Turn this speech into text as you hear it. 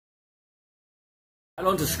I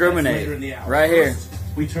don't discriminate. Right here.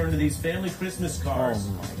 We turn to these family Christmas cards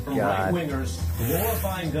from right-wingers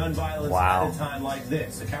glorifying gun violence at a time like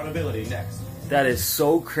this. Accountability next. That is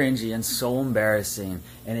so cringy and so embarrassing,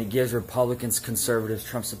 and it gives Republicans, conservatives,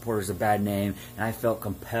 Trump supporters a bad name, and I felt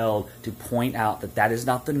compelled to point out that that is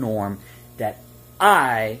not the norm, that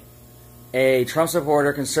I, a Trump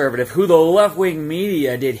supporter, conservative, who the left-wing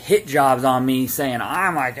media did hit jobs on me saying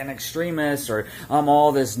I'm like an extremist or I'm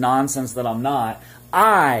all this nonsense that I'm not,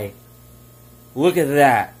 I look at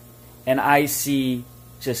that and I see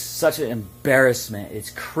just such an embarrassment.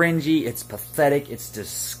 It's cringy, it's pathetic, it's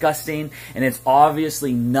disgusting, and it's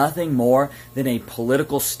obviously nothing more than a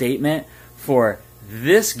political statement for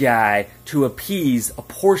this guy to appease a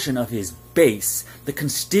portion of his base, the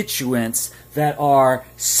constituents that are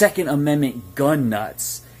Second Amendment gun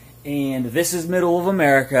nuts. And this is middle of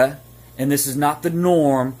America, and this is not the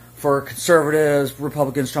norm for conservatives,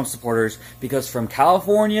 Republicans, Trump supporters, because from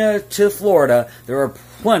California to Florida, there are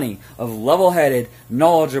plenty of level-headed,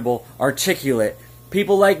 knowledgeable, articulate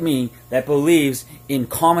people like me that believes in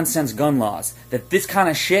common sense gun laws, that this kind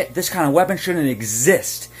of shit, this kind of weapon shouldn't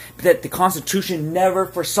exist, that the Constitution never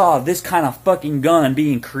foresaw this kind of fucking gun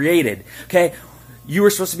being created, okay? You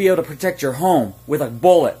were supposed to be able to protect your home with a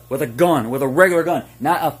bullet, with a gun, with a regular gun,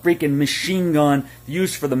 not a freaking machine gun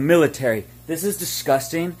used for the military. This is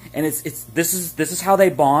disgusting, and this is how they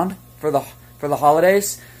bond for the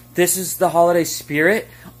holidays. This is the holiday spirit,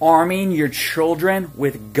 arming your children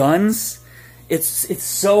with guns. It's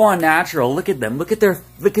so unnatural. Look at them. Look at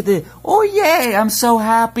the. Oh yay! I'm so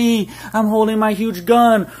happy. I'm holding my huge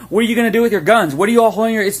gun. What are you gonna do with your guns? What are you all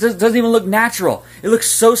holding your? It doesn't even look natural. It looks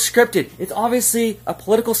so scripted. It's obviously a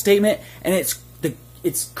political statement, and it's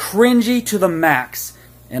cringy to the max.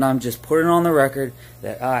 And I'm just putting on the record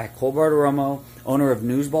that I, Cole Bartiromo, owner of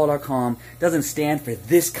Newsball.com, doesn't stand for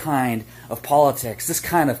this kind of politics, this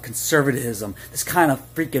kind of conservatism, this kind of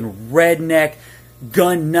freaking redneck,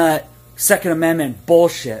 gun nut, Second Amendment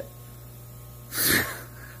bullshit.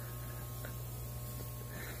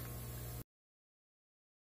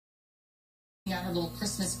 Got her little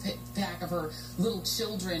Christmas pack of her little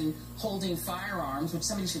children holding firearms, which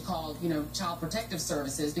somebody should call, Child Protective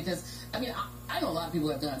Services, because, I know a lot of people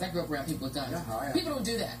who have guns. I grew up around people with guns. Yeah. People don't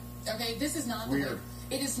do that. Okay? This is not weird.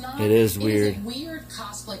 It is not. It is weird. It is a weird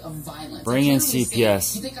cosplay of violence. Bring in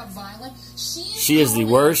CPS. You think I'm violent? She is the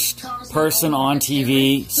worst person on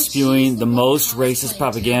TV spewing the most racist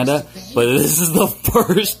propaganda, but this is the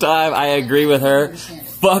first time I agree with her.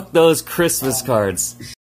 Fuck those Christmas cards.